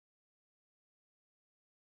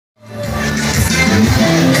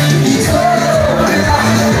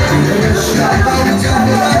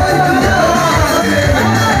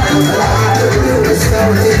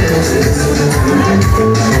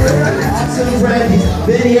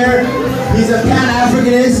been here. He's a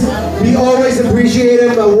Pan-Africanist. We always appreciate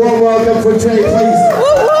him. A warm welcome for Trey, please.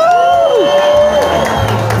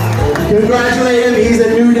 Congratulate him. He's a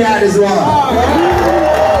new dad as well.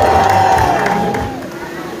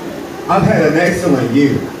 I've had an excellent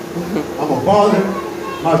year. I'm a father.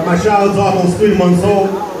 My child's almost 3 months old.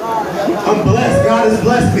 I'm blessed. God has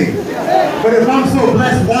blessed me. But if I'm so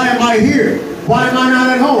blessed, why am I here? Why am I not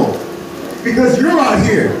at home? Because you're out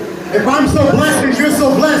here. If I'm so blessed and you're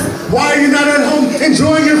so blessed, why are you not at home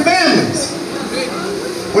enjoying your families?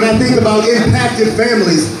 When I think about impacted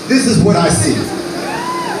families, this is what I see.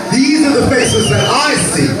 These are the faces that I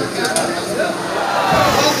see. Well,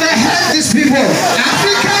 they have these people.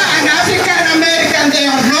 Africa and African American, they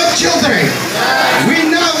are not children. We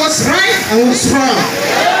know what's right and what's wrong.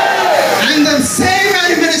 And the same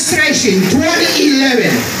administration, 2011,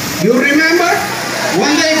 you remember?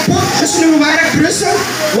 When they put Hosni Mubarak prison,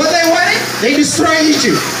 what they wanted? They destroy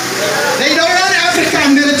Egypt. They don't want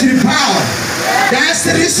African military power. That's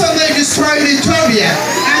the reason they destroyed Ethiopia.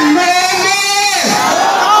 And no more!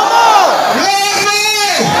 No more! No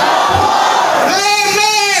more! No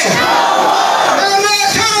more! No more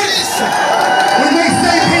terrorists! When they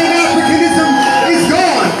say Pan-Africanism is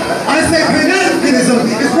gone, I say Pan-Africanism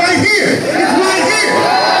is right here. It's right here.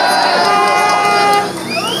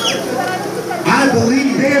 I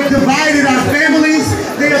believe they have divided our families.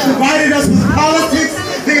 They have divided us with politics.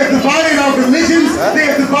 They have divided our religions. They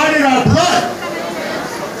have divided our blood.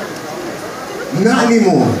 Not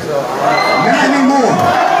anymore. Not anymore.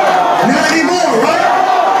 Not anymore, right?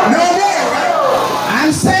 No more, right? I'm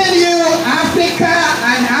saying you, Africa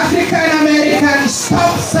and African Americans,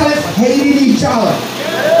 stop self-hating each other.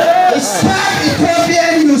 Stop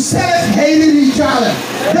Ethiopian, you self-hating each other.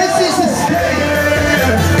 This is a state.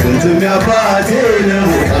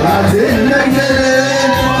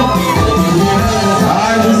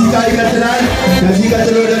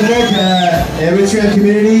 Eritrean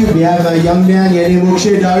community, we have a young man, Yeni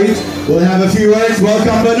Mokshe Darit. We'll have a few words.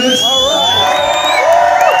 Welcome, brothers.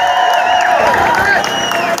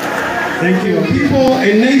 Thank you. People,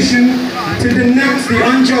 a nation, to denounce the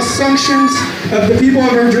unjust sanctions of the people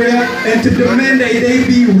of Eritrea and to demand that they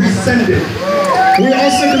be rescinded. We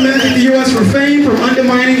also demand that the U.S. refrain from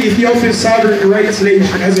undermining Ethiopia's sovereign rights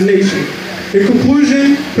as a nation. In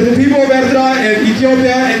conclusion, for the people of Eritrea and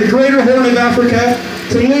Ethiopia and the greater Horn of Africa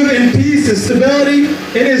to live in peace and stability,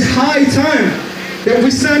 it is high time that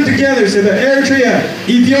we stand together so that Eritrea,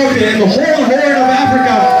 Ethiopia, and the whole Horn of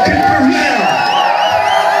Africa can prevail.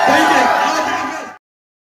 Thank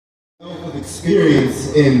you. Of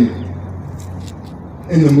experience in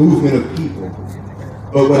the movement of people,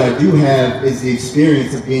 but what I do have is the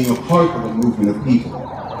experience of being a part of a movement of people,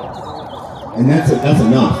 and that's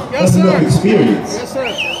enough. That's enough experience. Yes, sir.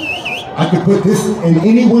 I could put this in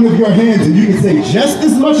any one of your hands and you can say just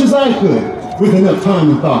as much as I could with enough time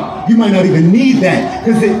and thought. You might not even need that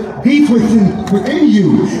because it beats within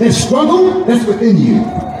you. That struggle, that's within you.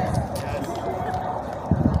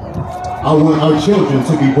 I want our children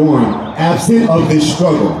to be born absent of this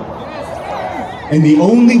struggle. And the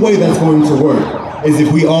only way that's going to work is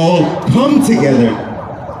if we all come together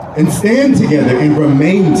and stand together and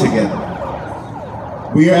remain together.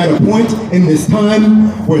 We are at a point in this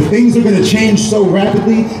time where things are going to change so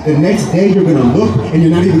rapidly. The next day you're going to look and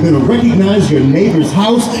you're not even going to recognize your neighbor's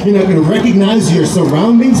house. You're not going to recognize your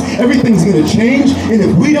surroundings. Everything's going to change. And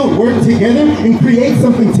if we don't work together and create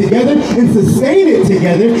something together and sustain it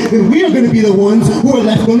together, then we are going to be the ones who are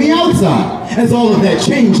left on the outside as all of that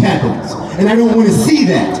change happens. And I don't want to see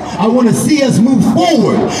that. I want to see us move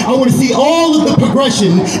forward. I want to see all of the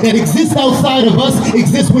progression that exists outside of us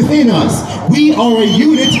exist within us. We are a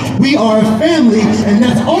unit, we are a family, and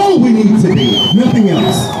that's all we need to be. Nothing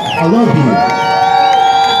else. I love you.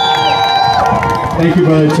 Thank you,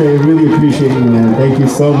 Brother Trey. Really appreciate you, man. Thank you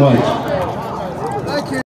so much.